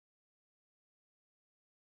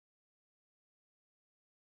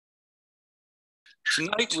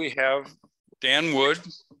Tonight we have Dan Wood,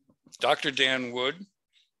 Dr. Dan Wood.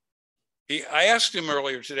 I asked him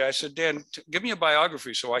earlier today, I said, Dan, give me a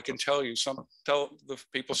biography so I can tell the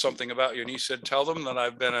people something about you. And he said, tell them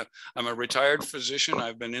that I'm a retired physician.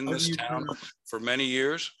 I've been in this town for many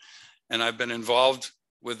years, and I've been involved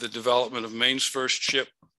with the development of Maine's first ship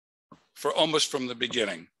for almost from the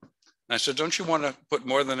beginning. And I said, don't you want to put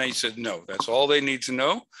more than that? He said, no, that's all they need to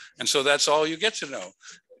know. And so that's all you get to know.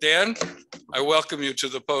 Dan, I welcome you to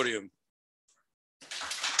the podium.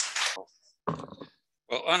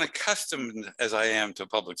 Well, unaccustomed as I am to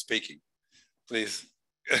public speaking, please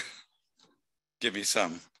give me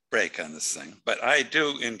some break on this thing. But I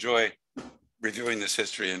do enjoy reviewing this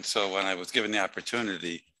history. And so when I was given the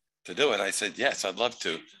opportunity to do it, I said, yes, I'd love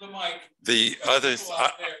to. The others,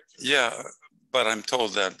 yeah, but I'm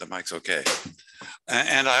told that the mic's okay.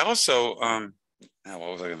 And I also, now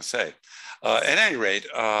what was I going to say? At any rate,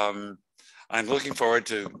 I'm looking forward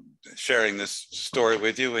to sharing this story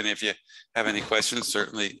with you. And if you have any questions,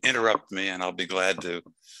 certainly interrupt me and I'll be glad to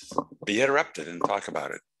be interrupted and talk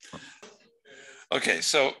about it. Okay,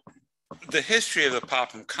 so the history of the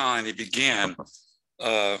Popham Colony began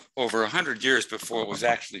over 100 years before it was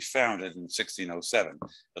actually founded in 1607.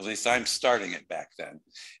 At least I'm starting it back then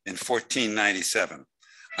in 1497.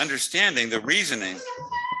 Understanding the reasoning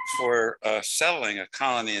for settling a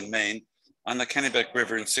colony in Maine on the Kennebec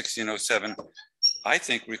River in 1607, I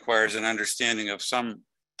think requires an understanding of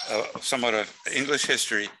somewhat of English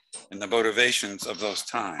history and the motivations of those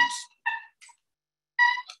times.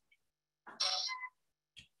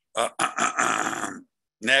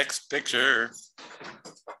 Next picture.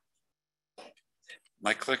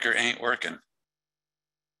 My clicker ain't working.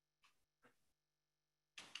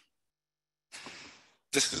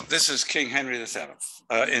 This is King Henry VII.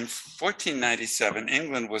 In 1497,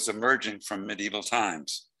 England was emerging from medieval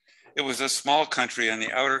times. It was a small country on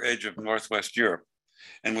the outer edge of Northwest Europe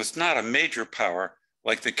and was not a major power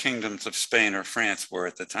like the kingdoms of Spain or France were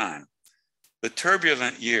at the time. The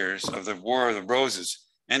turbulent years of the War of the Roses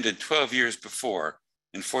ended 12 years before,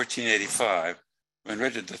 in 1485, when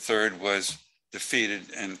Richard III was defeated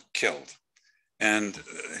and killed. And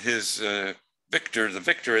the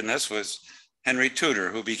victor in this was Henry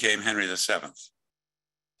Tudor, who became Henry VII.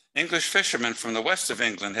 English fishermen from the west of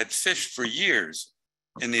England had fished for years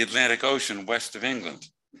in the Atlantic Ocean west of England,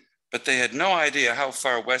 but they had no idea how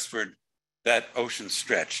far westward that ocean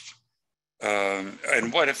stretched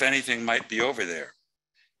and what, if anything, might be over there.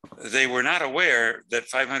 They were not aware that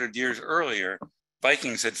 500 years earlier,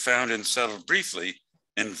 Vikings had found and settled briefly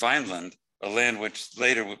in Vineland, a land which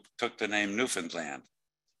later took the name Newfoundland.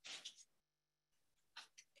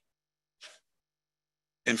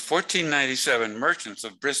 In 1497, merchants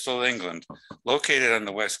of Bristol, England, located on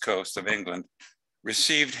the west coast of England,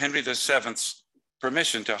 received Henry VII's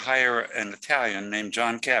permission to hire an Italian named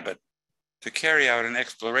John Cabot to carry out an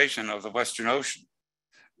exploration of the Western Ocean.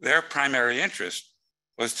 Their primary interest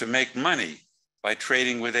was to make money by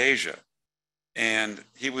trading with Asia, and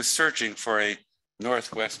he was searching for a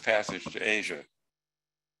northwest passage to Asia.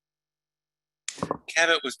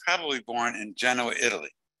 Cabot was probably born in Genoa,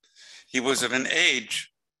 Italy. He was of an age,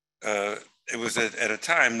 it was at a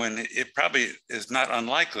time when it probably is not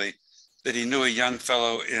unlikely that he knew a young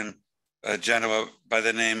fellow in Genoa by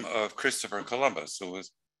the name of Christopher Columbus, who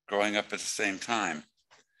was growing up at the same time.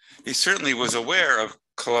 He certainly was aware of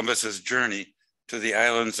Columbus's journey to the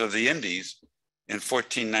islands of the Indies in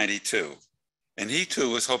 1492, and he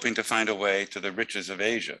too was hoping to find a way to the riches of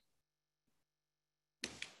Asia.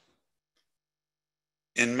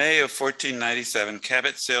 In May of 1497,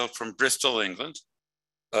 Cabot sailed from Bristol, England,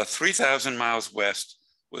 3,000 miles west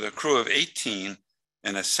with a crew of 18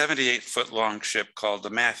 and a 78-foot-long ship called the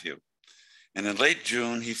Matthew. And in late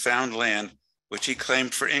June, he found land which he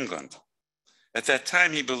claimed for England. At that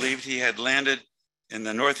time, he believed he had landed in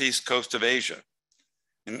the northeast coast of Asia.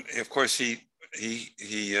 And of course, he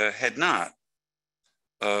had not.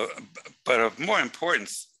 But of more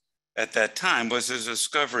importance at that time was his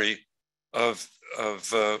discovery of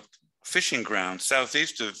fishing grounds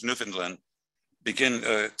southeast of Newfoundland,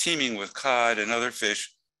 teeming with cod and other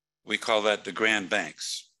fish. We call that the Grand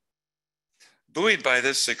Banks. Buoyed by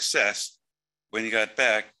this success, when he got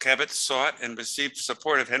back, Cabot sought and received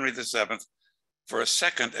support of Henry VII for a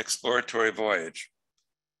second exploratory voyage.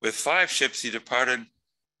 With 5 ships, he departed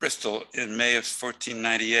Bristol in May of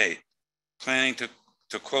 1498, planning to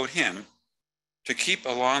quote him, to keep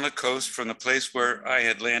along the coast from the place where I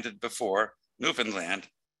had landed before, Newfoundland,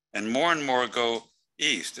 and more go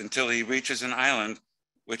east until he reaches an island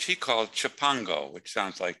which he called Chipango, which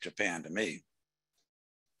sounds like Japan to me,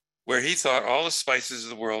 where he thought all the spices of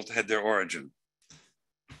the world had their origin.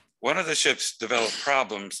 One of the ships developed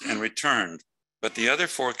problems and returned, but the other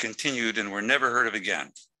 4 continued and were never heard of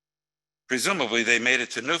again. Presumably, they made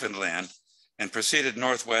it to Newfoundland and proceeded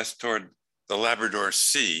northwest toward the Labrador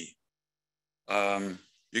Sea.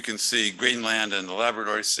 You can see Greenland and the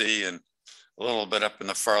Labrador Sea, and a little bit up in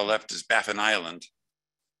the far left is Baffin Island.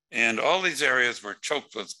 And all these areas were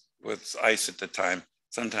choked with ice at the time,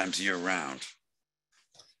 sometimes year round.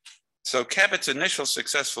 So Cabot's initial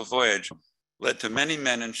successful voyage led to many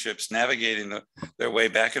men and ships navigating their way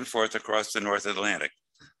back and forth across the North Atlantic.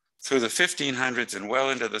 Through the 1500s and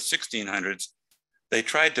well into the 1600s, they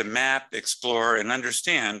tried to map, explore, and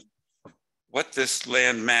understand what this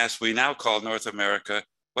land mass we now call North America,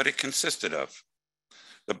 what it consisted of.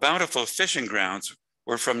 The bountiful fishing grounds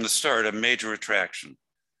were from the start a major attraction.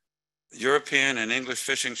 European and English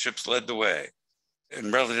fishing ships led the way.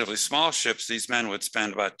 In relatively small ships, these men would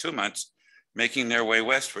spend about 2 months making their way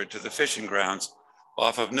westward to the fishing grounds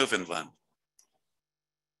off of Newfoundland,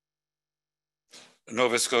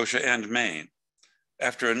 Nova Scotia, and Maine.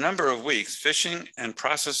 After a number of weeks fishing and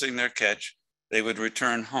processing their catch, they would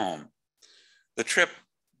return home. The trip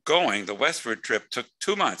going, the westward trip, took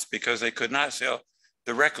 2 months because they could not sail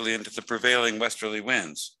directly into the prevailing westerly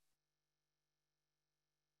winds.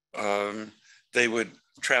 They would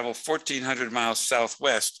travel 1,400 miles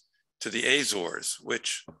southwest to the Azores,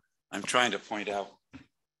 which I'm trying to point out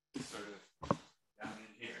sort of down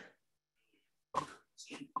in here.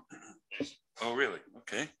 Oh, really?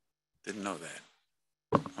 Okay. Didn't know that.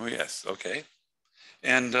 Oh, yes. Okay.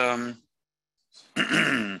 And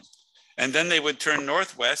and then they would turn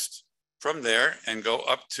northwest from there and go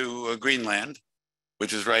up to Greenland,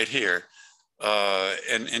 which is right here,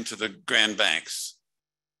 and into the Grand Banks.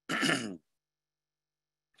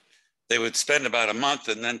 They would spend about a month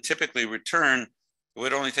and then typically return. It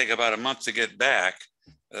would only take about a month to get back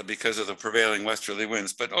because of the prevailing westerly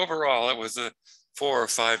winds. But overall, it was a 4 or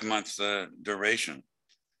 5 month duration.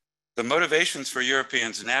 The motivations for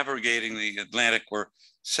Europeans navigating the Atlantic were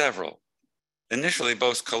several. Initially,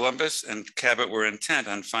 both Columbus and Cabot were intent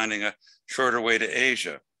on finding a shorter way to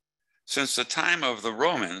Asia. Since the time of the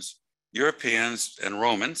Romans, Europeans and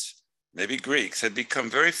Romans, maybe Greeks, had become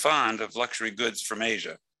very fond of luxury goods from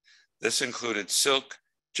Asia. This included silk,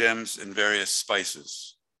 gems, and various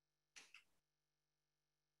spices.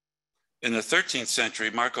 In the 13th century,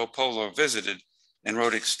 Marco Polo visited and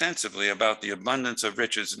wrote extensively about the abundance of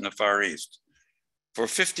riches in the Far East. For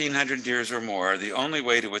 1,500 years or more, the only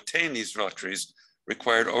way to attain these luxuries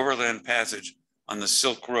required overland passage on the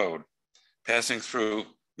Silk Road, passing through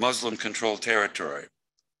Muslim-controlled territory.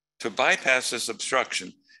 To bypass this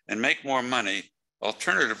obstruction and make more money,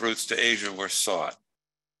 alternative routes to Asia were sought.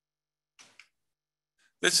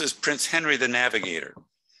 This is Prince Henry the Navigator.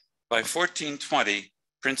 By 1420,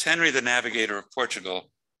 Prince Henry the Navigator of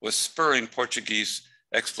Portugal was spurring Portuguese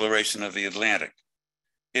exploration of the Atlantic.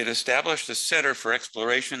 He had established a center for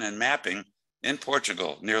exploration and mapping in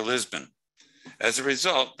Portugal near Lisbon. As a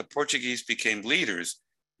result, the Portuguese became leaders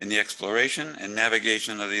in the exploration and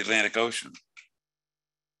navigation of the Atlantic Ocean.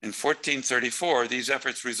 In 1434, these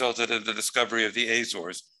efforts resulted in the discovery of the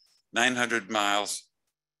Azores, 900 miles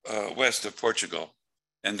west of Portugal.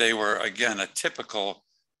 And they were, again, a typical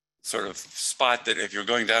sort of spot that if you're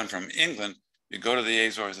going down from England, you go to the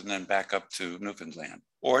Azores and then back up to Newfoundland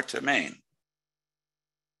or to Maine.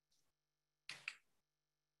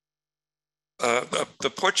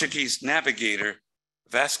 The Portuguese navigator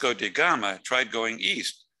Vasco da Gama tried going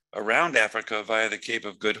east around Africa via the Cape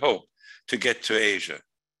of Good Hope to get to Asia.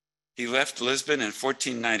 He left Lisbon in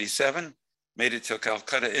 1497, made it to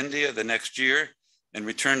Calcutta, India the next year, and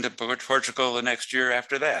returned to Portugal the next year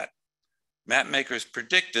after that. Mapmakers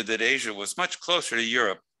predicted that Asia was much closer to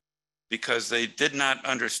Europe because they did not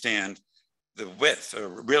understand the width or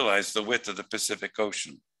realize the width of the Pacific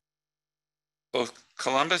Ocean. Both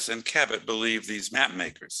Columbus and Cabot believed these map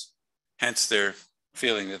makers, hence their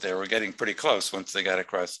feeling that they were getting pretty close once they got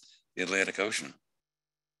across the Atlantic Ocean.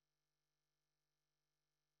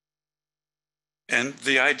 And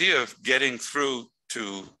the idea of getting through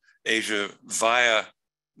to Asia via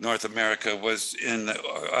North America was in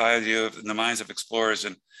the minds of explorers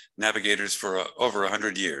and navigators for over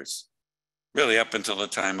 100 years, really up until the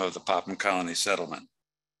time of the Popham Colony settlement.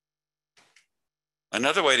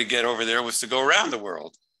 Another way to get over there was to go around the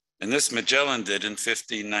world, and this Magellan did in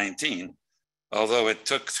 1519, although it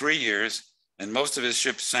took 3 years and most of his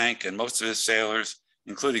ships sank and most of his sailors,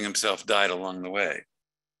 including himself, died along the way.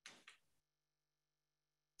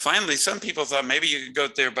 Finally, some people thought maybe you could go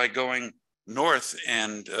there by going north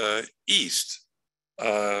and east,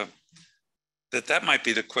 that might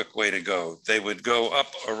be the quick way to go. They would go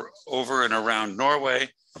up over and around Norway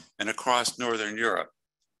and across Northern Europe.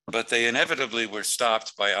 But they inevitably were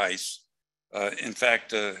stopped by ice. In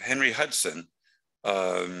fact, Henry Hudson,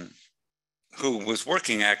 who was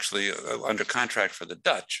working actually under contract for the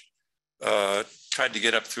Dutch, tried to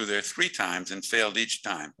get up through there 3 times and failed each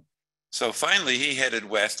time. So finally he headed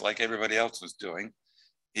west like everybody else was doing.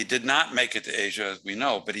 He did not make it to Asia, as we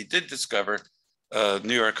know, but he did discover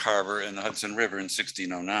New York Harbor and the Hudson River in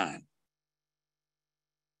 1609.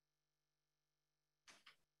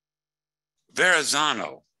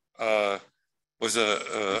 Verrazano was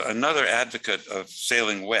another advocate of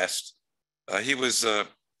sailing west. He was a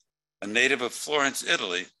native of Florence,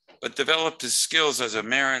 Italy, but developed his skills as a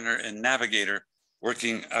mariner and navigator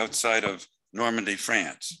working outside of Normandy,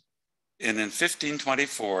 France. And in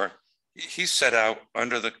 1524, he set out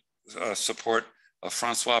under the support of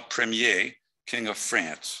Francois Premier, King of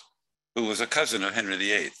France, who was a cousin of Henry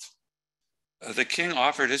VIII. The king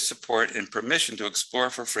offered his support and permission to explore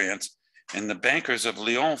for France, and the bankers of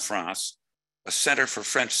Lyon, France, a center for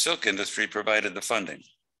French silk industry, provided the funding.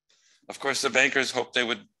 Of course, the bankers hoped they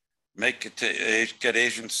would make it to get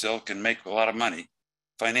Asian silk and make a lot of money.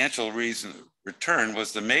 Financial return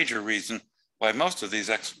was the major reason why most of these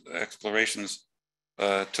explorations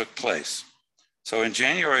took place. So in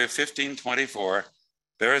January of 1524,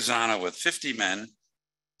 Verrazano with 50 men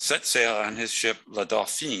set sail on his ship La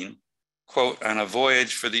Dauphine, quote, on a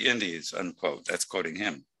voyage for the Indies, unquote. That's quoting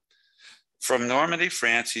him. From Normandy,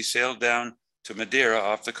 France, he sailed down to Madeira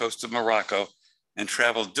off the coast of Morocco and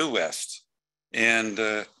traveled due west and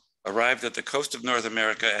arrived at the coast of North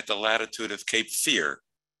America at the latitude of Cape Fear,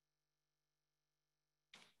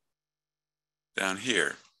 down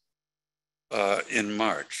here in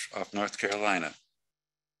March off North Carolina.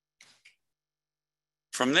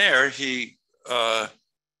 From there, he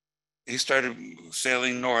started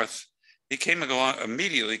sailing north. He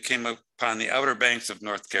immediately came upon the outer banks of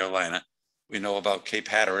North Carolina. We know about Cape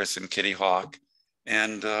Hatteras and Kitty Hawk.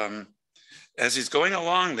 And as he's going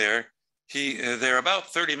along there, they're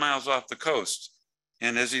about 30 miles off the coast.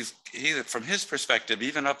 And as from his perspective,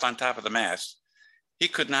 even up on top of the mast, he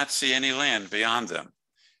could not see any land beyond them.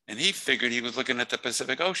 And he figured he was looking at the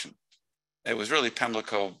Pacific Ocean. It was really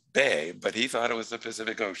Pimlico Bay, but he thought it was the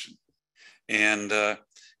Pacific Ocean. And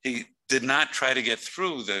he did not try to get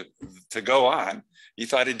through to go on. He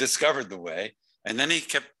thought he discovered the way. And then he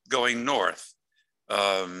kept going north.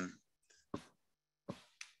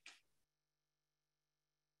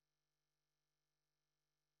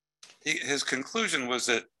 His conclusion was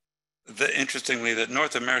that, interestingly, that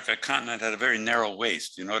North America continent had a very narrow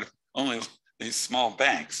waist, only these small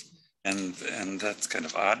banks. And that's kind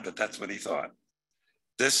of odd, but that's what he thought.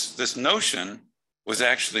 This notion was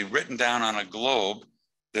actually written down on a globe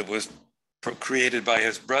that was created by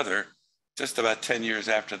his brother just about 10 years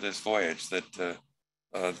after this voyage.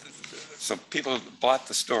 So people bought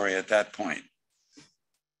the story at that point.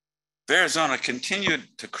 Verrazano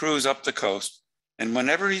continued to cruise up the coast, and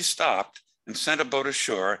whenever he stopped and sent a boat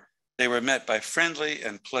ashore, they were met by friendly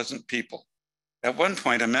and pleasant people. At one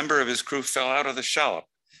point, a member of his crew fell out of the shallop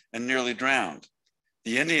and nearly drowned.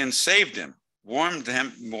 The Indians saved him, warmed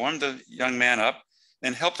the young man up,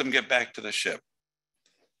 and helped him get back to the ship.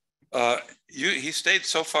 He stayed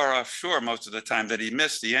so far offshore most of the time that he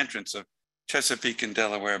missed the entrance of Chesapeake and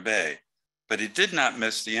Delaware Bay, but he did not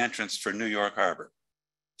miss the entrance for New York Harbor.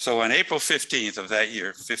 So on April 15th of that year,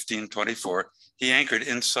 1524, he anchored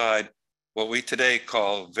inside what we today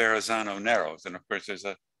call Verrazano Narrows. And of course, there's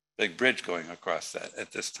a big bridge going across that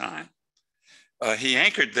at this time. He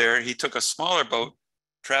anchored there. He took a smaller boat,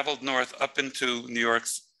 traveled north up into New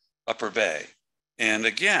York's Upper Bay, and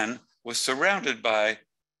again was surrounded by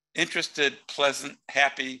interested, pleasant,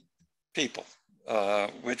 happy people,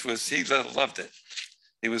 he loved it.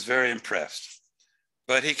 He was very impressed.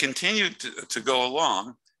 But he continued to go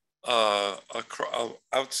along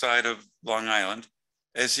outside of Long Island.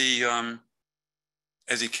 As he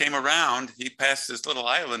came around, he passed this little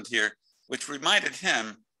island here, which reminded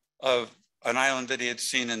him of an island that he had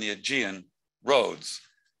seen in the Aegean roads.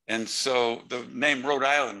 And so the name Rhode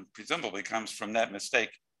Island presumably comes from that mistake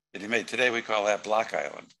that he made. Today we call that Block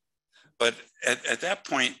Island. But at that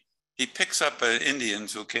point, he picks up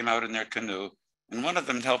Indians who came out in their canoe, and one of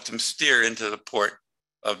them helped him steer into the port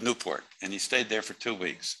of Newport. And he stayed there for 2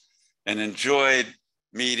 weeks and enjoyed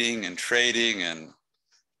meeting and trading and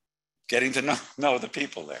getting to know the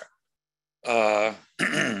people there.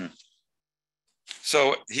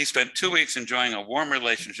 So he spent 2 weeks enjoying a warm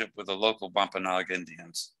relationship with the local Wampanoag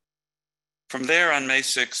Indians. From there, on May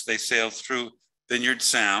 6th, they sailed through Vineyard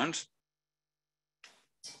Sound,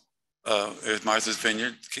 there's Martha's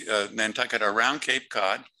Vineyard, Nantucket, around Cape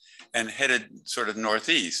Cod, and headed sort of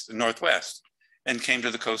northwest, and came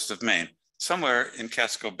to the coast of Maine, somewhere in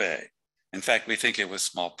Casco Bay. In fact, we think it was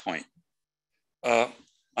Small Point.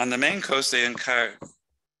 On the Maine coast, they encountered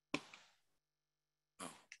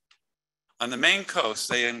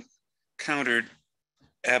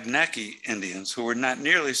Abnaki Indians who were not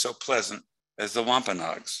nearly so pleasant as the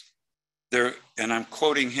Wampanoags. And I'm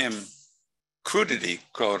quoting him, crudity,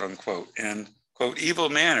 quote unquote, and quote, evil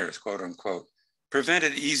manners, quote unquote,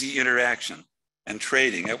 prevented easy interaction and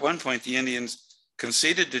trading. At one point, the Indians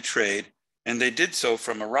conceded to trade, and they did so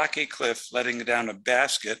from a rocky cliff, letting down a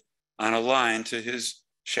basket on a line to his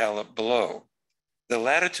shallop below. The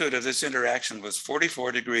latitude of this interaction was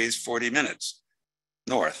 44 degrees, 40 minutes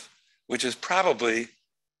north, which is probably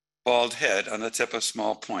Bald Head on the tip of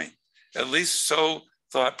Small Point. At least so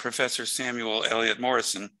thought Professor Samuel Eliot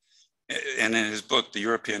Morison, and in his book, The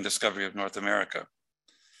European Discovery of North America.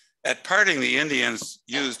 At parting, the Indians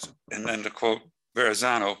used, and then to quote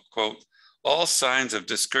Verrazano, quote, all signs of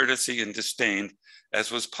discourtesy and disdain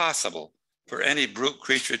as was possible for any brute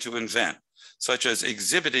creature to invent, such as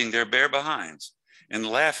exhibiting their bare behinds and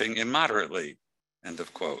laughing immoderately, end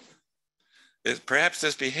of quote. Perhaps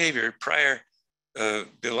this behavior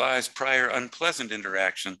belies prior unpleasant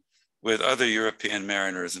interaction with other European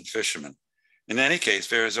mariners and fishermen. In any case,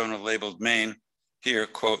 Verrazano labeled Maine here,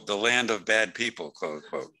 quote, the land of bad people, close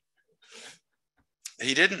quote.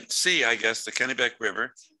 He didn't see, I guess, the Kennebec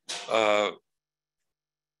River,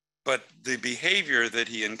 but the behavior that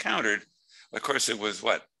he encountered, of course, it was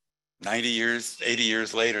what, 90 years, 80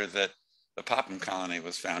 years later that the Popham Colony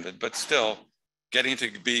was founded, but still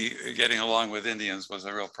getting along with Indians was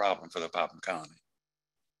a real problem for the Popham Colony.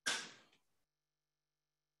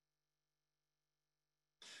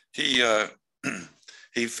 He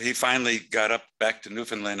finally got up back to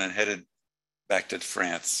Newfoundland and headed back to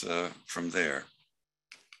France from there.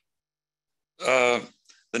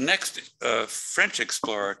 The next French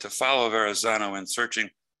explorer to follow Verrazano in searching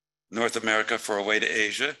North America for a way to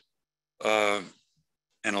Asia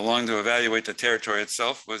and along to evaluate the territory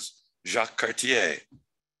itself was Jacques Cartier.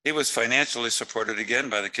 He was financially supported again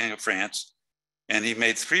by the King of France, and he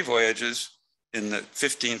made 3 voyages in the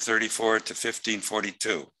 1534 to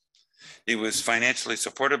 1542. He was financially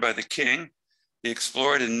supported by the king. He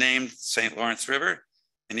explored and named St. Lawrence River,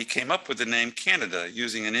 and he came up with the name Canada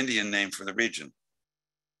using an Indian name for the region.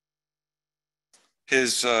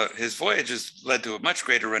 His voyages led to a much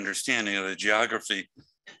greater understanding of the geography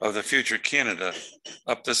of the future Canada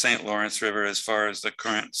up the St. Lawrence River as far as the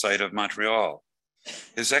current site of Montreal.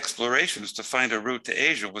 His explorations to find a route to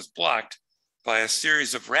Asia was blocked by a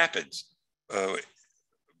series of rapids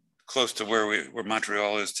close to where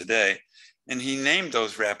Montreal is today. And he named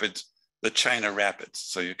those rapids the China Rapids.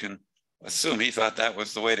 So you can assume he thought that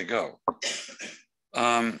was the way to go.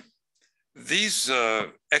 These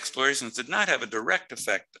explorations did not have a direct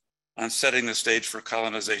effect on setting the stage for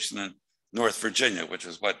colonization in North Virginia, which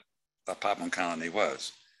is what the Popham Colony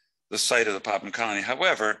was, the site of the Popham Colony.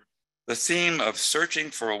 However, the theme of searching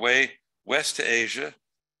for a way west to Asia,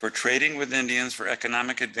 for trading with Indians for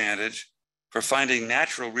economic advantage, for finding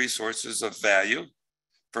natural resources of value,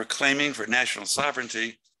 for claiming for national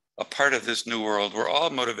sovereignty, a part of this new world, were all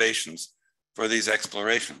motivations for these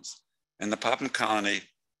explorations. And the Popham Colony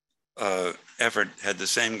effort had the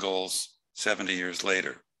same goals 70 years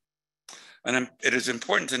later. And it is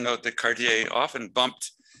important to note that Cartier often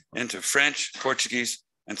bumped into French, Portuguese,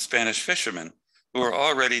 and Spanish fishermen who were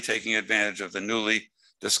already taking advantage of the newly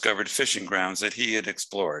discovered fishing grounds that he had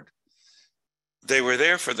explored. They were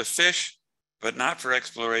there for the fish, but not for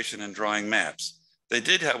exploration and drawing maps. They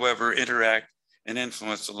did, however, interact and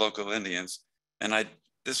influence the local Indians. And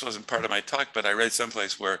this wasn't part of my talk, but I read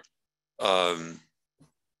someplace where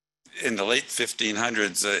in the late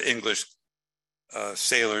 1500s, English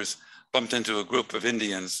sailors bumped into a group of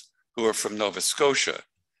Indians who were from Nova Scotia,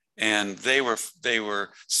 and they were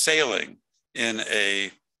sailing in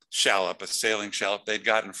a sailing shallop they'd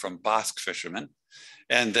gotten from Basque fishermen,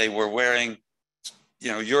 and they were wearing,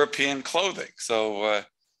 European clothing. So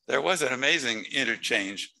there was an amazing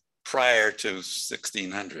interchange prior to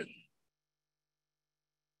 1600.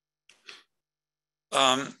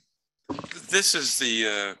 This is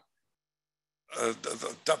the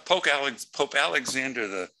Pope Alexander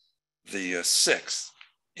the Sixth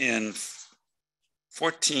in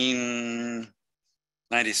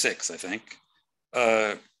 1496, I think,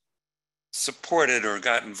 supported or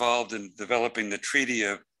got involved in developing the Treaty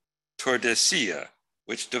of Tordesillas,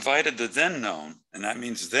 which divided the then known, and that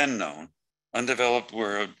means then known, undeveloped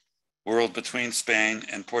world between Spain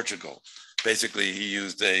and Portugal. Basically, he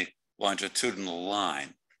used a longitudinal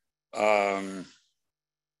line.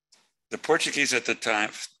 The Portuguese at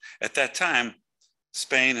that time,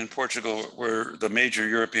 Spain and Portugal were the major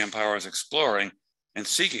European powers exploring and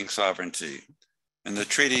seeking sovereignty. And the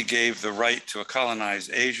treaty gave the right to colonize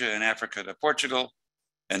Asia and Africa to Portugal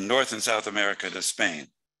and North and South America to Spain.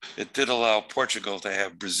 It did allow Portugal to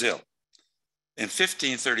have Brazil. In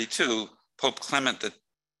 1532, Pope Clement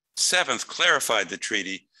VII clarified the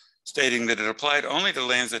treaty, stating that it applied only to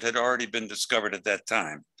lands that had already been discovered at that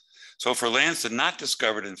time. So for lands that not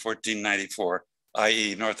discovered in 1494,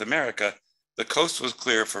 i.e. North America, the coast was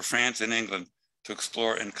clear for France and England to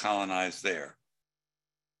explore and colonize there.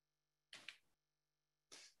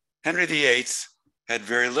 Henry VIII had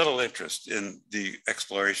very little interest in the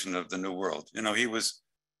exploration of the New World. You know, he was,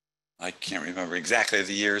 I can't remember exactly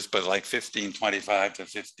the years, but like 1525 to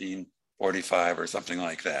 1545 or something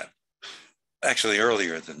like that. Actually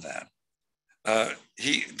earlier than that.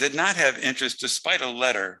 He did not have interest despite a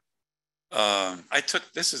letter.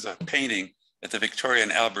 This is a painting at the Victoria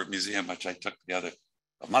and Albert Museum, which I took a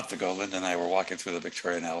month ago. Linda and I were walking through the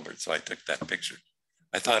Victoria and Albert, so I took that picture.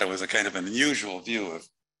 I thought it was a kind of an unusual view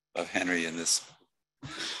of Henry in this.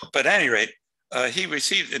 But at any rate, he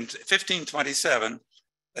received in 1527,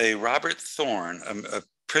 a Robert Thorne,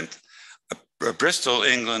 a Bristol,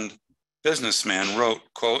 England businessman wrote,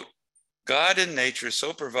 quote, "God in nature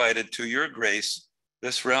so provided to your grace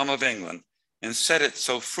this realm of England and set it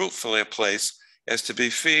so fruitfully a place as to be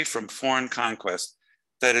free from foreign conquest,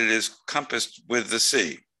 that it is compassed with the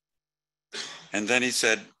sea." And then he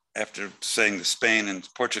said, after saying that Spain and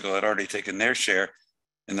Portugal had already taken their share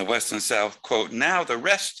in the west and south, quote, "Now the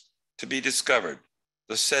rest to be discovered,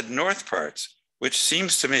 the said north parts, which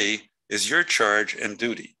seems to me is your charge and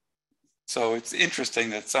duty." So it's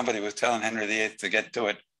interesting that somebody was telling Henry VIII to get to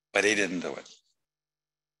it, but he didn't do it.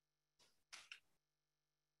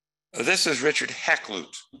 This is Richard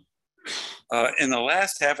Hakluyt. In the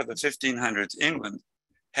last half of the 1500s, England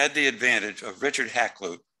had the advantage of Richard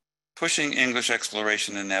Hakluyt pushing English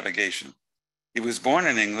exploration and navigation. He was born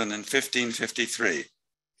in England in 1553.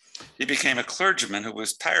 He became a clergyman who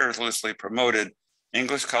was tirelessly promoted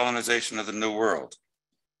English colonization of the New World.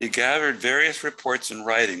 He gathered various reports and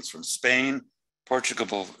writings from Spain,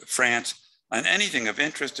 Portugal, France, on anything of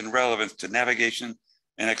interest and relevance to navigation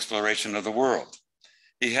and exploration of the world.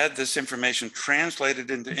 He had this information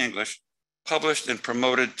translated into English, published and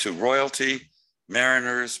promoted to royalty,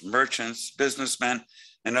 mariners, merchants, businessmen,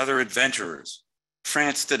 and other adventurers.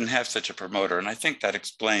 France didn't have such a promoter, and I think that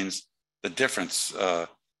explains the difference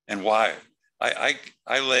and why. I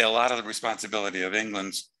lay a lot of the responsibility of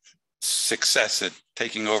England's success at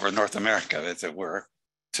taking over North America, as it were,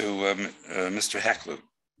 to Mr. Hakluyt.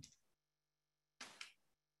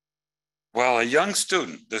 While a young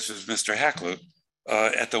student, this is Mr. Hakluyt,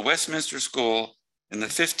 at the Westminster School in the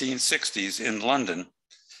 1560s in London,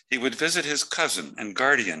 he would visit his cousin and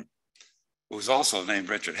guardian, who was also named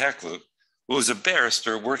Richard Hakluyt, who was a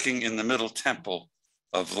barrister working in the Middle Temple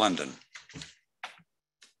of London.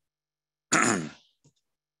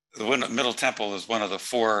 The Middle Temple is one of the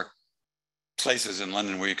 4 places in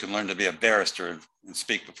London where you can learn to be a barrister and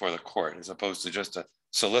speak before the court, as opposed to just a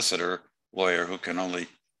solicitor lawyer who can only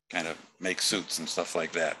kind of make suits and stuff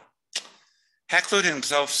like that. Hakluyt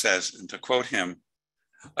himself says, and to quote him,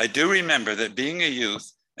 "I do remember that being a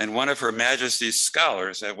youth and one of Her Majesty's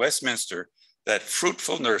scholars at Westminster, that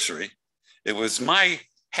fruitful nursery, it was my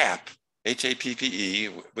hap, H-A-P-P-E,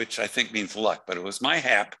 which I think means luck, but it was my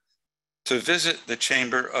hap to visit the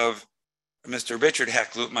chamber of Mr. Richard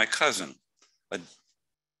Hakluyt, my cousin,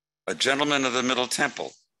 a gentleman of the Middle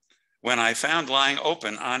Temple, when I found lying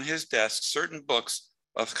open on his desk certain books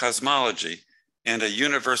of cosmology and a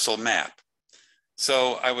universal map."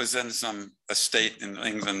 So I was in some estate in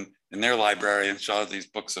England in their library and saw these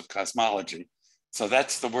books of cosmology. So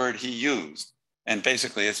that's the word he used. And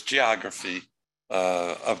basically it's geography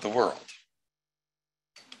of the world.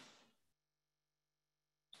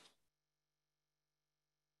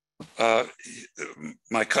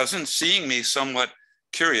 My cousin, seeing me somewhat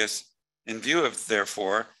curious, in view of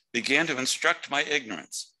therefore, began to instruct my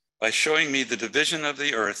ignorance by showing me the division of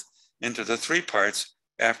the earth into the 3 parts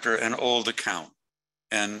after an old account.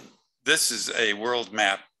 And this is a world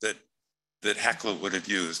map that Hakluyt would have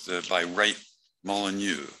used by Wright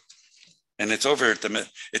Molyneux. And it's over at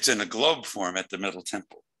it's in a globe form at the Middle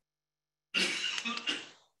Temple.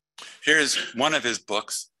 Here's one of his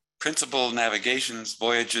books, Principal Navigations,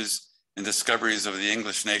 Voyages, and Discoveries of the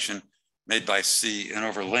English Nation Made by Sea and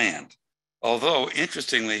Over Land. Although,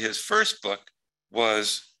 interestingly, his first book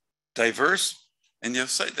was Diverse, and you'll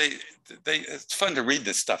say it's fun to read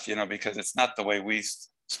this stuff, you know, because it's not the way we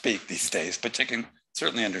speak these days, but you can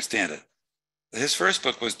certainly understand it. His first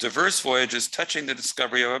book was Diverse Voyages Touching the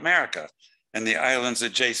Discovery of America and the Islands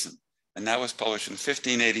Adjacent, and that was published in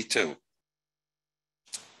 1582.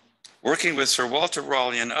 Working with Sir Walter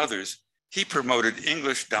Raleigh and others, he promoted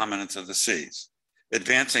English dominance of the seas,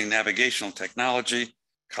 advancing navigational technology,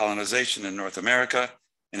 colonization in North America,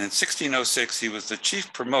 and in 1606, he was the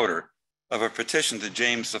chief promoter of a petition to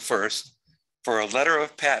James I for a letter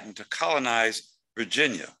of patent to colonize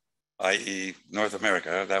Virginia, i.e. North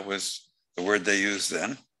America, that was the word they used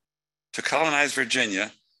then, to colonize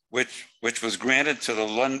Virginia, which was granted to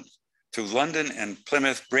London and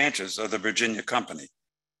Plymouth branches of the Virginia Company.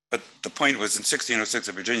 But the point was in 1606,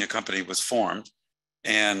 the Virginia Company was formed,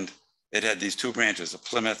 and it had these two branches, a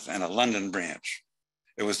Plymouth and a London branch.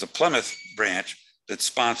 It was the Plymouth branch that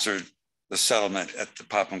sponsored the settlement at the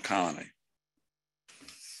Popham Colony.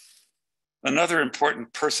 Another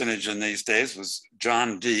important personage in these days was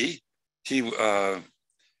John Dee. He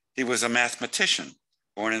was a mathematician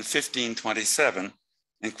born in 1527,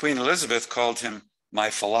 and Queen Elizabeth called him my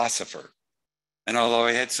philosopher. And although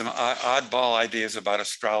he had some oddball ideas about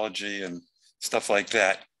astrology and stuff like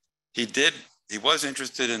that, he was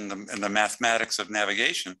interested in the mathematics of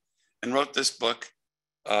navigation and wrote this book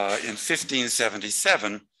in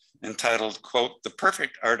 1577 entitled, quote, The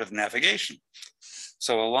Perfect Art of Navigation.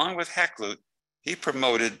 So along with Hakluyt, he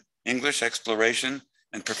promoted English exploration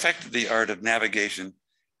and perfected the art of navigation,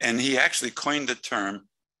 and he actually coined the term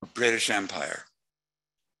British Empire.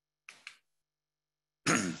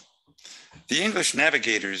 The English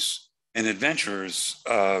navigators and adventurers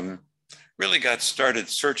really got started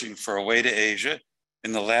searching for a way to Asia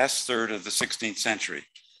in the last third of the 16th century.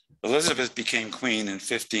 Elizabeth became queen in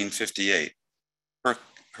 1558.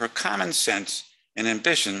 Her common sense and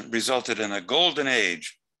ambition resulted in a golden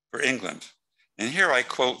age for England. And here I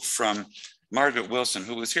quote from Margaret Wilson,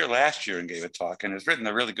 who was here last year and gave a talk and has written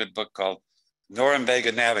a really good book called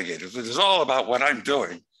Norumbega Navigators, which is all about what I'm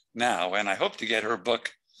doing now. And I hope to get her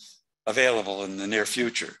book available in the near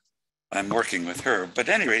future. I'm working with her. But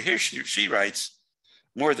anyway, here she writes,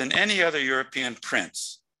 more than any other European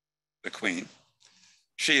prince, the Queen,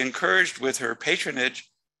 she encouraged with her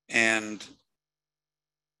patronage and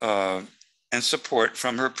support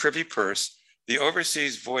from her privy purse the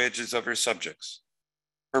overseas voyages of her subjects.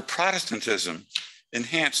 Her Protestantism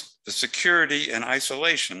enhanced the security and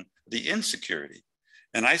isolation, the insecurity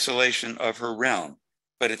and isolation of her realm,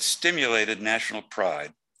 but it stimulated national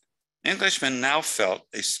pride. Englishmen now felt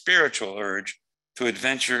a spiritual urge to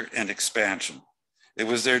adventure and expansion. It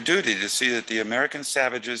was their duty to see that the American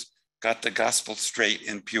savages got the gospel straight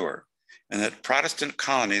and pure, and that Protestant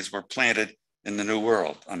colonies were planted in the New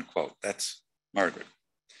World, unquote. That's Margaret.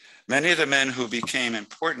 Many of the men who became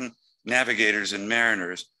important navigators and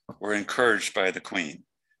mariners were encouraged by the Queen.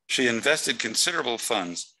 She invested considerable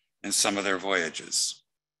funds in some of their voyages.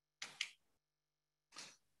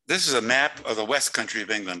 This is a map of the West Country of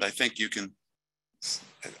England. I think you can,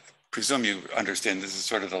 I presume you understand this is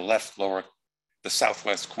sort of the left lower, the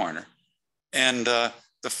southwest corner. And the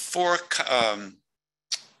four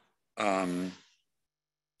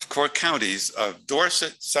counties of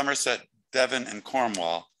Dorset, Somerset, Devon, and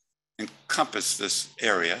Cornwall encompass this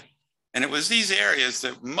area. And it was these areas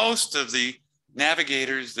that most of the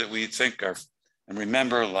navigators that we think are and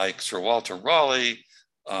remember, like Sir Walter Raleigh,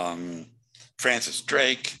 Francis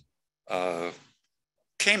Drake,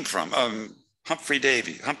 came from. Humphrey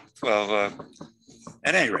Davy. At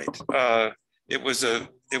any rate, it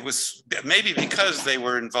was maybe because they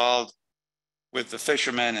were involved with the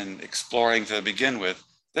fishermen and exploring to begin with.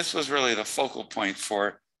 This was really the focal point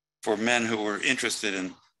for men who were interested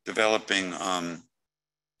in developing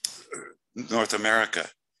North America.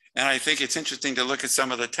 And I think it's interesting to look at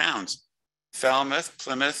some of the towns: Falmouth,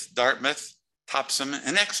 Plymouth, Dartmouth, Topsham,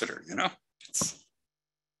 and Exeter. You know,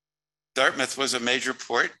 Dartmouth was a major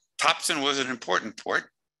port. Topsham was an important port.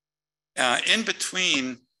 In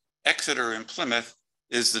between Exeter and Plymouth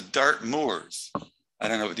is the Dart Moors. I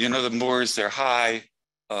don't know, do you know the moors? They're high,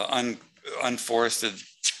 unforested,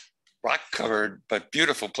 rock-covered, but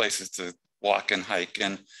beautiful places to walk and hike.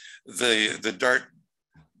 And the Dart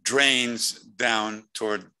drains down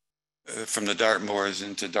toward, from the Dart Moors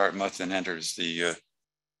into Dartmouth and enters the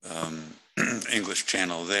English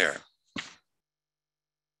Channel there.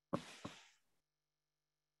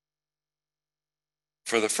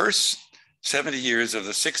 For the first 70 years of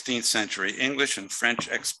the 16th century, English and French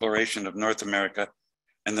exploration of North America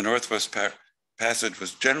and the Northwest Passage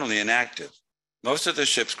was generally inactive. Most of the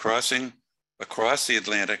ships crossing across the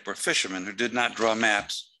Atlantic were fishermen who did not draw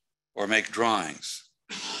maps or make drawings.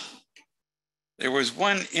 There was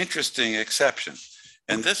one interesting exception,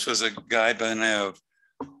 and this was a guy by the name of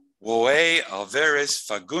José Alvarez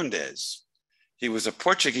Fagundes. He was a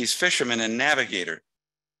Portuguese fisherman and navigator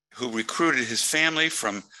who recruited his family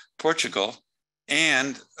from Portugal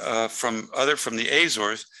and from the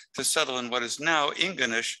Azores to settle in what is now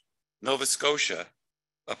Ingonish, Nova Scotia,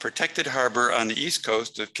 a protected harbor on the east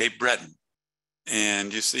coast of Cape Breton.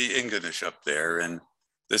 And you see Ingonish up there, and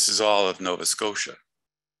this is all of Nova Scotia.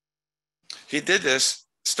 He did this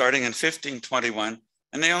starting in 1521,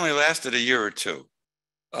 and they only lasted a year or two.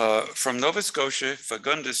 From Nova Scotia,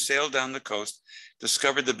 Fagundes sailed down the coast,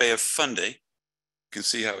 discovered the Bay of Fundy. You can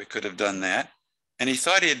see how he could have done that. And he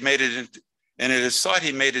thought he had made it into, and it is thought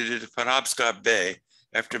he made it into Penobscot Bay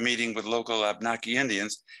after meeting with local Abnaki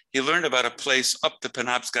Indians. He learned about a place up the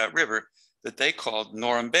Penobscot River that they called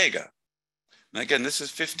Norumbega. And again, this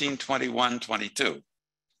is 1521-22.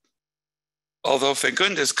 Although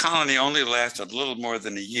Fagundes' colony only lasted a little more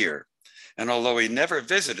than a year, and although he never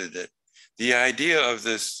visited it, the idea of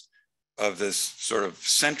this sort of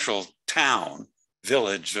central town,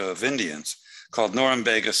 village of Indians called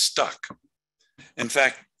Norumbega stuck. In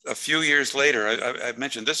fact, a few years later, I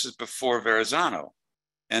mentioned this is before Verrazano.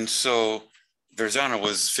 And so Verrazano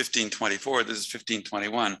was 1524, this is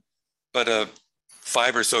 1521. But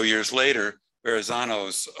 5 or so years later,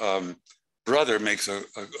 Verrazano's brother makes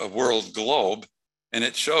a world globe, and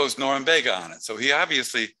it shows Norumbega on it. So he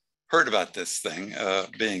obviously heard about this thing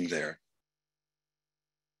being there.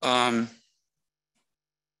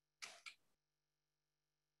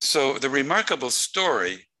 So the remarkable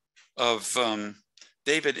story of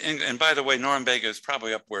David and by the way, Norumbega is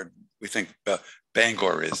probably up where we think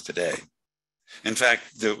Bangor is today. In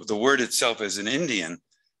fact, the word itself is an Indian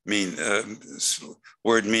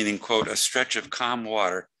word meaning, quote, a stretch of calm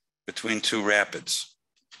water between two rapids.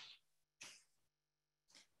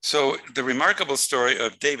 So the remarkable story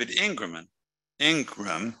of David Ingram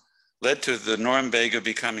led to the Norumbega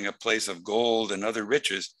becoming a place of gold and other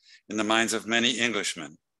riches in the minds of many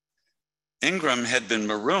Englishmen. Ingram had been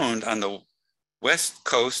marooned on the west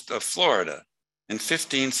coast of Florida in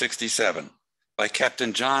 1567 by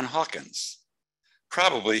Captain John Hawkins.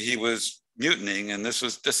 Probably he was mutinying, and this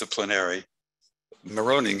was disciplinary,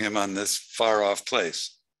 marooning him on this far-off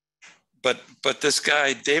place. But this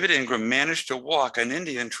guy, David Ingram, managed to walk on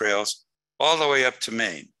Indian trails all the way up to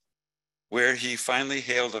Maine, where he finally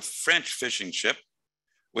hailed a French fishing ship,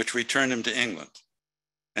 which returned him to England.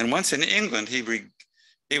 And once in England, he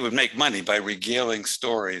would make money by regaling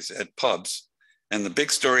stories at pubs. And the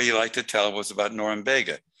big story he liked to tell was about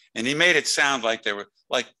Norumbega. And he made it sound like they were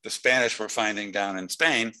like the Spanish were finding down in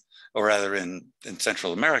Spain, or rather in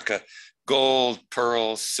Central America, gold,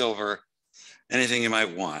 pearls, silver, anything you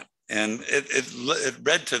might want. And it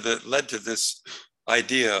led to this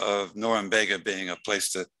idea of Norumbega being a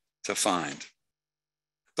place to find.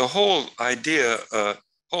 The whole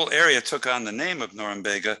area took on the name of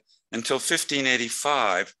Norumbega until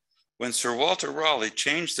 1585, when Sir Walter Raleigh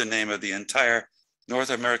changed the name of the entire North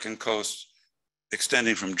American coast,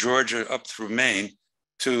 extending from Georgia up through Maine,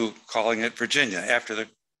 to calling it Virginia, after the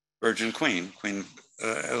Virgin Queen, Queen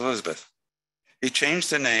Elizabeth. He changed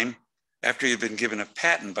the name after he had been given a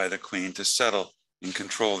patent by the Queen to settle and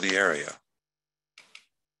control the area.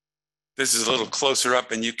 This is a little closer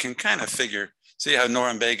up, and you can kind of see how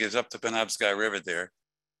Norumbega is up the Penobscot River there.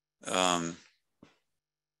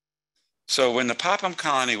 So when the Popham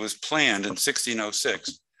Colony was planned in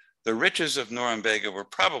 1606, the riches of Norumbega were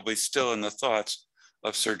probably still in the thoughts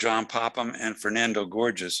of Sir John Popham and Fernando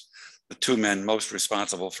Gorges, the two men most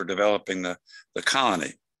responsible for developing the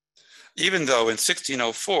colony. Even though in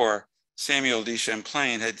 1604, Samuel de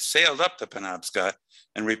Champlain had sailed up the Penobscot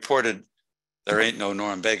and reported there ain't no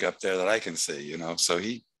Norumbega up there that I can see, you know,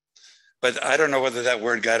 but I don't know whether that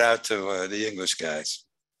word got out to the English guys.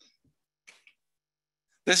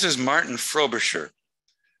 This is Martin Frobisher.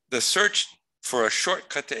 The search for a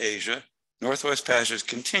shortcut to Asia, Northwest Passage,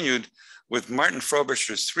 continued with Martin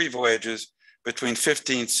Frobisher's 3 voyages between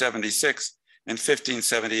 1576 and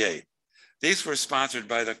 1578. These were sponsored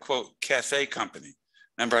by the, quote, Cathay Company.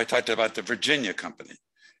 Remember, I talked about the Virginia Company,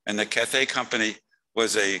 and the Cathay Company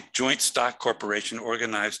was a joint stock corporation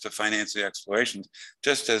organized to finance the explorations,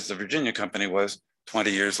 just as the Virginia Company was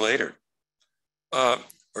 20 years later, or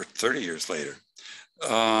 30 years later.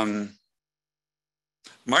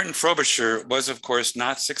 Martin Frobisher was, of course,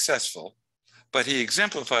 not successful, but he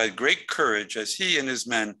exemplified great courage as he and his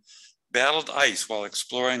men battled ice while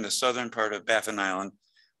exploring the southern part of Baffin Island,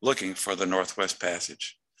 looking for the Northwest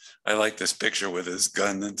Passage. I like this picture with his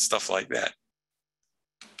gun and stuff like that.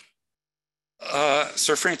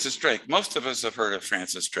 Sir Francis Drake. Most of us have heard of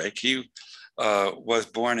Francis Drake. He was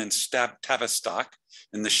born in Tavistock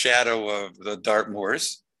in the shadow of the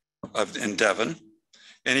Dartmoors. in Devon,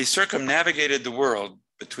 and he circumnavigated the world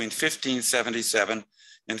between 1577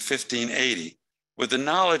 and 1580 with the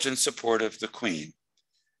knowledge and support of the Queen.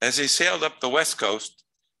 As he sailed up the West Coast,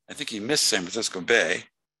 I think he missed San Francisco Bay,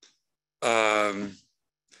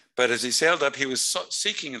 but as he sailed up, he was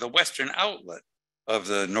seeking the western outlet of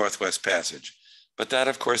the Northwest Passage, but that,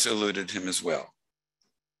 of course, eluded him as well.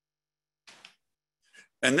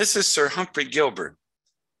 And this is Sir Humphrey Gilbert.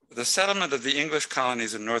 The settlement of the English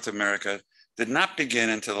colonies in North America did not begin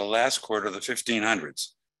until the last quarter of the 1500s.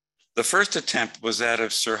 The first attempt was that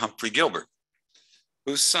of Sir Humphrey Gilbert,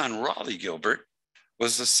 whose son, Raleigh Gilbert,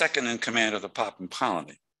 was the second in command of the Popham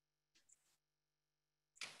Colony.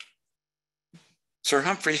 Sir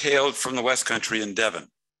Humphrey hailed from the West Country in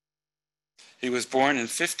Devon. He was born in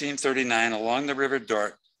 1539 along the River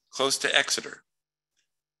Dart, close to Exeter.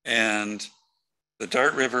 And the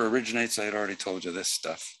Dart River originates, I had already told you this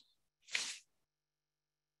stuff.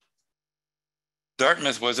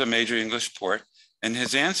 Dartmouth was a major English port, and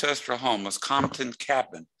his ancestral home was Compton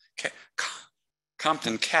Castle,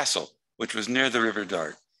 which was near the River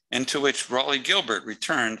Dart, and to which Raleigh Gilbert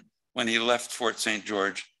returned when he left Fort St.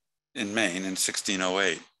 George in Maine in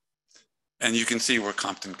 1608. And you can see where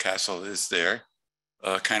Compton Castle is there,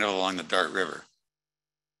 kind of along the Dart River.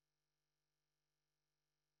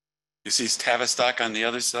 You see Tavistock on the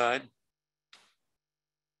other side?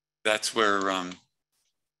 That's where, what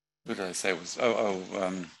did I say was,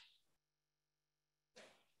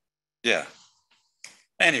 yeah.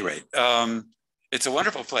 Any rate, it's a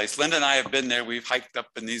wonderful place. Linda and I have been there. We've hiked up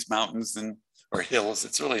in these mountains or hills.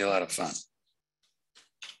 It's really a lot of fun.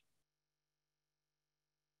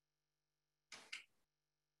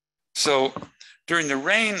 So during the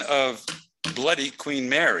reign of bloody Queen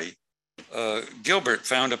Mary, Gilbert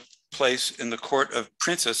found a place in the court of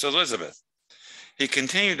Princess Elizabeth. He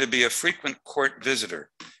continued to be a frequent court visitor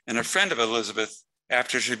and a friend of Elizabeth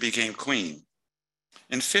after she became queen.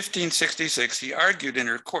 In 1566, he argued in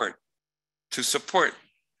her court to support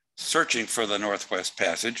searching for the Northwest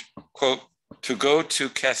Passage, quote, to go to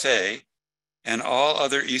Cathay and all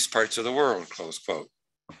other east parts of the world, close quote.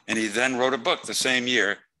 And he then wrote a book the same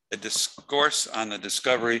year, a discourse on the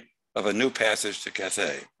discovery of a new passage to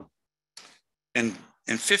Cathay. In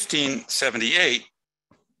 1578,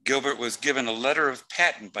 Gilbert was given a letter of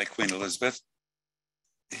patent by Queen Elizabeth.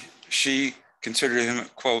 She considered him,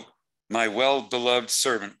 quote, my well-beloved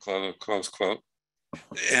servant, close quote.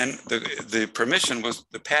 And the permission was,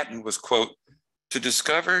 the patent was, quote, to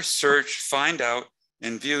discover, search, find out,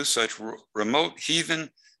 and view such remote, heathen,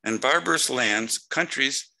 and barbarous lands,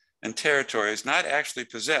 countries, and territories not actually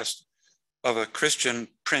possessed of a Christian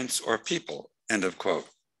prince or people, end of quote.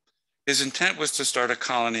 His intent was to start a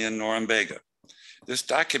colony in Norumbega. This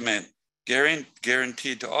document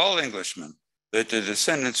guaranteed to all Englishmen that the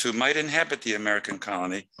descendants who might inhabit the American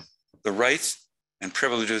colony the rights and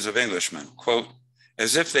privileges of Englishmen, quote,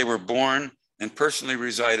 as if they were born and personally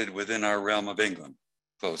resided within our realm of England,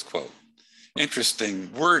 close quote.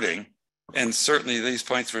 Interesting wording, and certainly these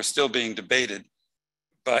points were still being debated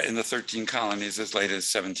in the 13 colonies as late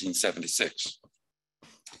as 1776.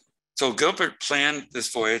 So Gilbert planned this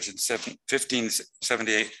voyage in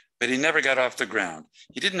 1578, but he never got off the ground.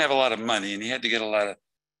 He didn't have a lot of money and he had to get a lot of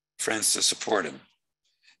friends to support him.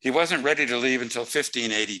 He wasn't ready to leave until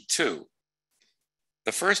 1582.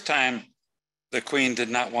 The first time the Queen did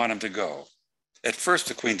not want him to go. At first,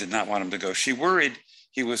 the Queen did not want him to go. She worried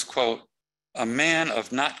he was, quote, a man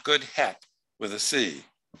of not good hap with a C.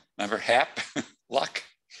 Remember hap, luck?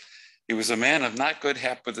 He was a man of not good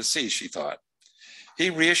hap with a C, she thought. He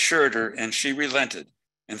reassured her and she relented,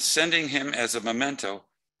 and sending him as a memento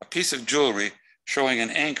a piece of jewelry showing an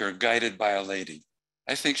anchor guided by a lady.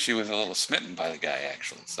 I think she was a little smitten by the guy,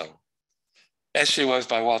 actually. So, as she was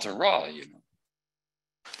by Walter Raleigh, you know.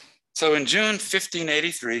 So in June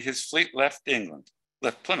 1583, his fleet left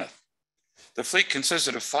Plymouth. The fleet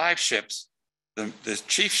consisted of 5 ships. The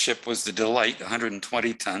chief ship was the Delight,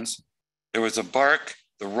 120 tons. There was a bark,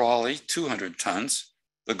 the Raleigh, 200 tons.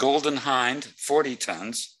 The Golden Hind, 40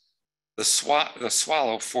 tons. The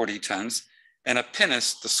Swallow, 40 tons. And a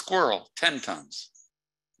pinnace, the Squirrel, 10 tons.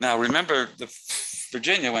 Now remember, the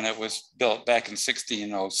Virginia, when it was built back in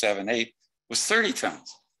 1607-8, was 30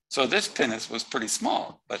 tons. So this pinnace was pretty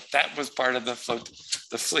small, but that was part of the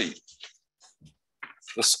fleet.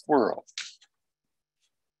 The Squirrel.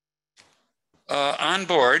 On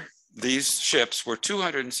board these ships were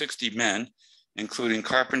 260 men, including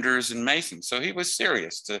carpenters and masons. So he was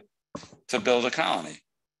serious to build a colony.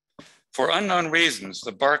 For unknown reasons,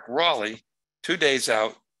 the bark Raleigh, 2 days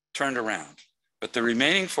out, turned around, but the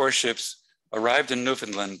remaining 4 ships arrived in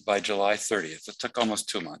Newfoundland by July 30th. It took almost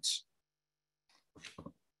 2 months.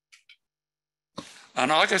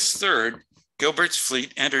 On August 3rd, Gilbert's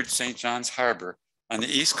fleet entered St. John's Harbor on the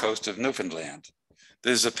east coast of Newfoundland.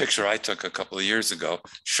 This is a picture I took a couple of years ago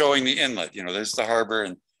showing the inlet. You know, there's the harbor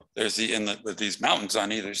and there's the inlet with these mountains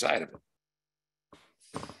on either side of it.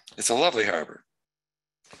 It's a lovely harbor.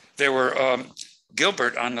 There were,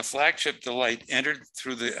 Gilbert on the flagship Delight entered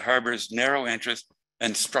through the harbor's narrow entrance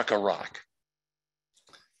and struck a rock.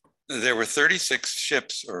 There were 36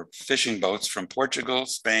 ships or fishing boats from Portugal,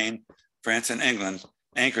 Spain, France, and England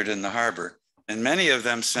anchored in the harbor, and many of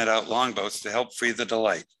them sent out longboats to help free the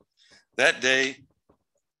Delight. That day,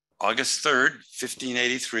 August 3rd,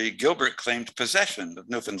 1583, Gilbert claimed possession of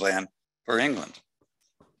Newfoundland for England,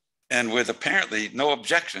 and with apparently no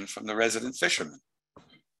objection from the resident fishermen.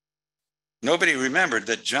 Nobody remembered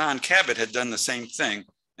that John Cabot had done the same thing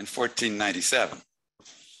in 1497.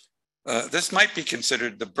 This might be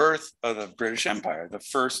considered the birth of the British Empire, the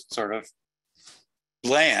first sort of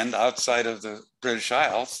land outside of the British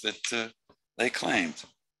Isles that they claimed.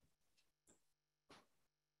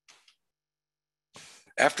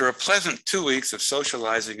 After a pleasant 2 weeks of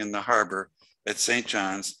socializing in the harbor at St.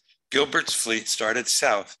 John's, Gilbert's fleet started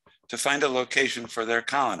south to find a location for their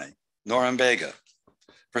colony, Norumbega.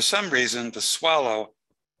 For some reason, the Swallow,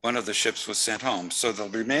 one of the ships, was sent home, so the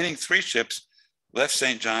remaining 3 ships left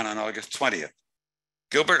St. John on August 20th.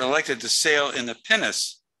 Gilbert elected to sail in the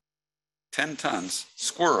pinnace, 10 tons,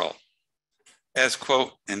 Squirrel, as,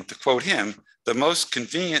 quote, and to quote him, the most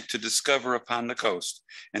convenient to discover upon the coast,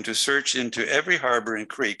 and to search into every harbor and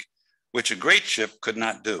creek, which a great ship could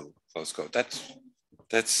not do, close quote.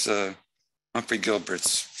 That's Humphrey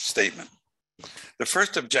Gilbert's statement. The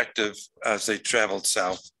first objective as they traveled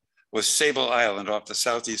south was Sable Island off the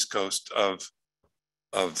southeast coast of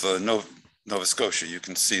Nova Scotia. You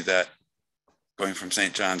can see that going from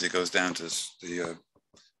St. John's, it goes down to the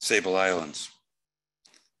Sable Islands.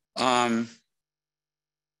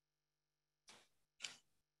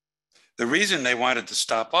 The reason they wanted to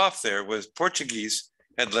stop off there was Portuguese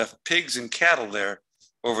had left pigs and cattle there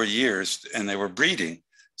over years and they were breeding.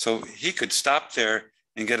 So he could stop there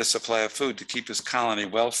and get a supply of food to keep his colony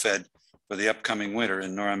well fed for the upcoming winter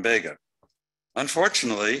in Norumbega.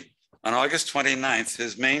 Unfortunately, on August 29th,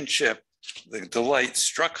 his main ship, the Delight,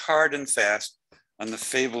 struck hard and fast on the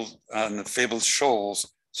fabled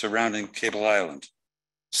shoals surrounding Sable Island,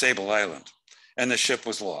 and the ship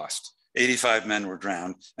was lost. 85 men were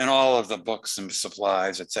drowned, and all of the books and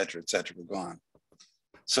supplies, et cetera, were gone.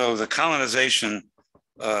 So the colonization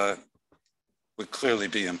would clearly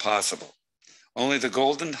be impossible. Only the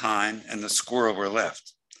Golden Hind and the Squirrel were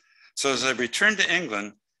left. So as they returned to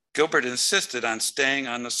England, Gilbert insisted on staying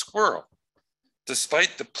on the Squirrel,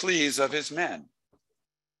 despite the pleas of his men.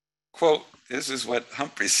 Quote, this is what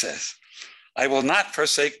Humphrey says, "I will not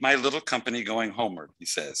forsake my little company going homeward," he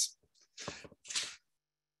says.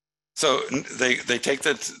 So they take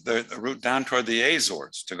the route down toward the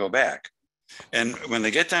Azores to go back. And when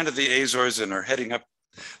they get down to the Azores and are heading up,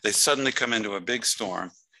 they suddenly come into a big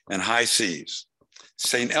storm and high seas.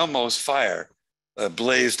 St. Elmo's fire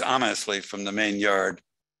blazed ominously from the main yard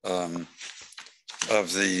of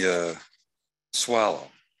the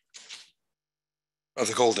Swallow, of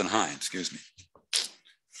the Golden Hind, excuse me.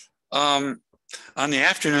 On the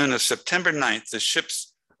afternoon of September 9th, the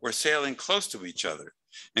ships were sailing close to each other,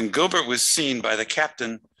 and Gilbert was seen by the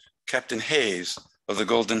Captain Hayes of the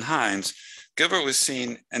Golden Hinds. Gilbert was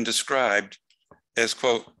seen and described as,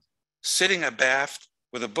 quote, sitting abaft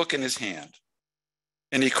with a book in his hand.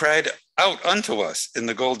 And he cried out unto us in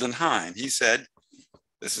the Golden Hind. He said,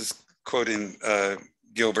 this is quoting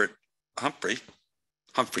Humphrey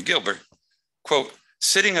Gilbert, quote,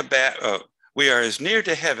 sitting abaft, we are as near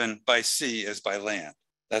to heaven by sea as by land.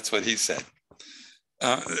 That's what he said.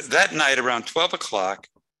 That night around 12 o'clock,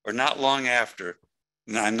 or not long after,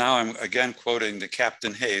 now I'm again quoting the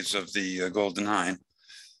Captain Hayes of the Golden Hind,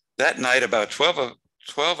 that night about 12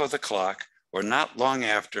 of the clock, or not long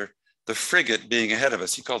after, the frigate being ahead of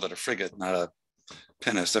us, he called it a frigate, not a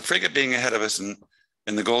pinnace, the frigate being ahead of us in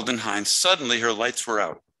the Golden Hind, suddenly her lights were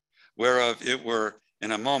out, whereof it were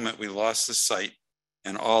in a moment we lost the sight,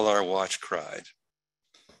 and all our watch cried.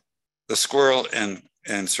 The Squirrel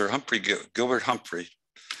and Sir Gilbert Humphrey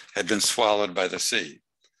had been swallowed by the sea.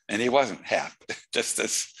 And he wasn't happy, just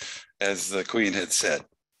as the Queen had said.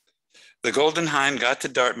 The Golden Hind got to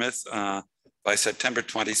Dartmouth by September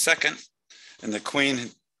 22nd, and the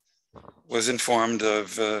Queen was informed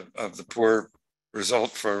of the poor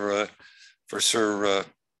result for Sir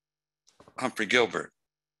Humphrey Gilbert.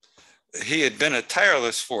 He had been a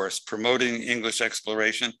tireless force promoting English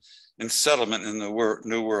exploration and settlement in the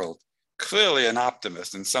New World. Clearly an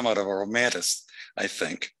optimist and somewhat of a romanticist, I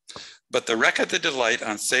think. But the wreck of the Delight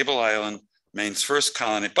on Sable Island, Maine's first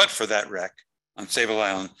colony, but for that wreck on Sable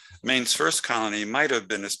Island, Maine's first colony might have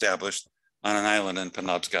been established on an island in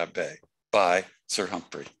Penobscot Bay by Sir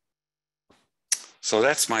Humphrey. So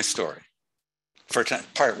that's my story for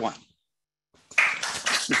part one.